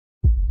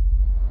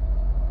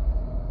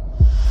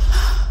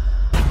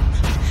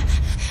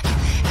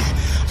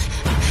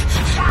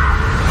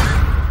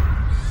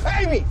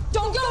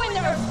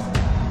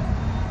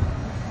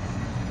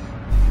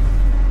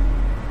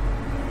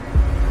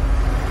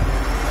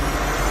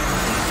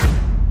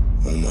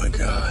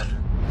God.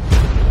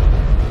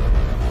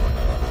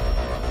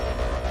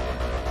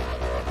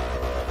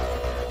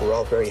 We're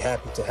all very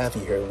happy to have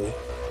you here, Leigh.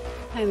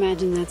 I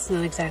imagine that's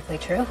not exactly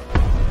true.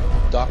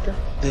 Doctor,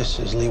 this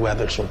is Leigh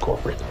Weathers from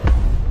corporate.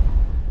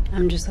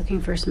 I'm just looking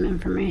for some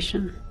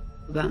information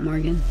about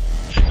Morgan.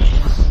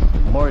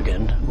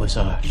 Morgan was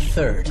our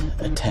third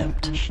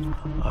attempt,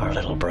 our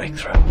little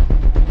breakthrough.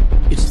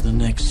 It's the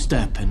next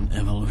step in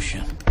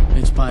evolution.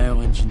 It's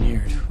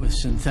bioengineered with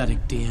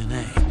synthetic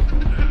DNA.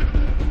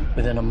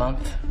 Within a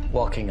month,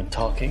 walking and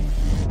talking.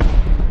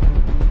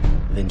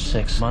 Within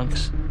 6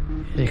 months,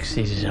 it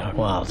exceeded our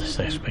wildest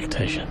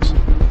expectations.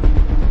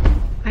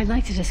 I'd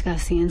like to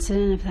discuss the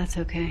incident, if that's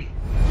okay.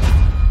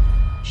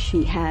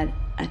 She had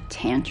a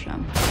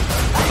tantrum.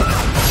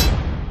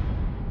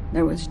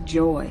 There was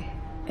joy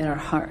in her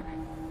heart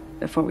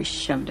before we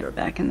shoved her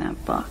back in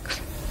that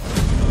box.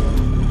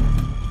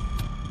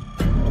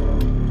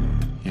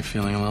 You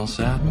feeling a little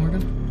sad,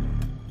 Morgan?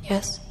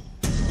 Yes.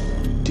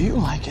 Do you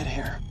like it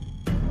here?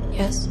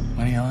 Yes.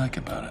 What do you like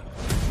about it?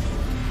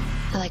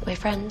 I like my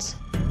friends.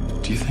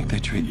 Do you think they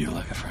treat you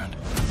like a friend?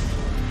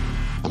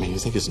 I mean, you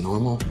think it's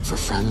normal for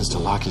friends to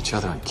lock each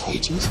other in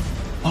cages?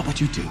 What would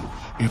you do?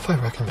 If I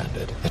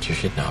recommended that you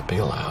should not be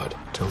allowed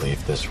to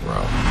leave this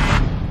room.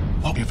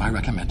 What if I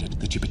recommended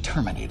that you be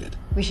terminated?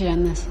 We should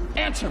end this.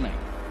 Answer me!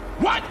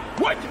 What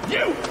would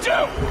you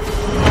do?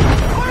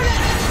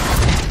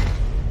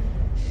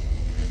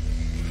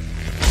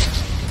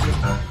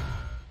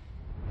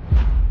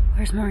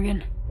 Where's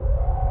Morgan?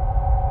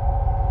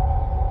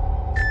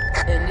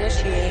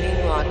 Initiating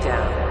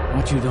lockdown.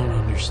 What you don't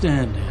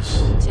understand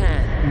is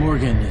 10,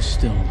 Morgan is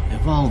still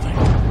evolving.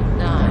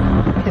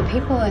 9, The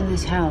people in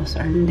this house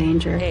are in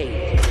danger.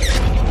 8,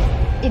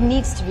 It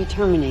needs to be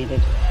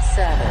terminated.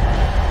 7,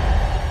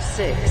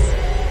 6,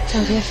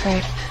 Don't be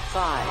afraid.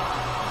 5,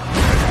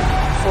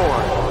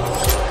 4,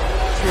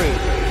 3,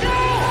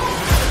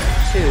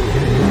 2,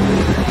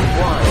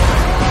 1.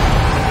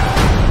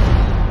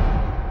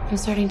 I'm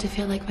starting to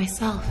feel like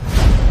myself.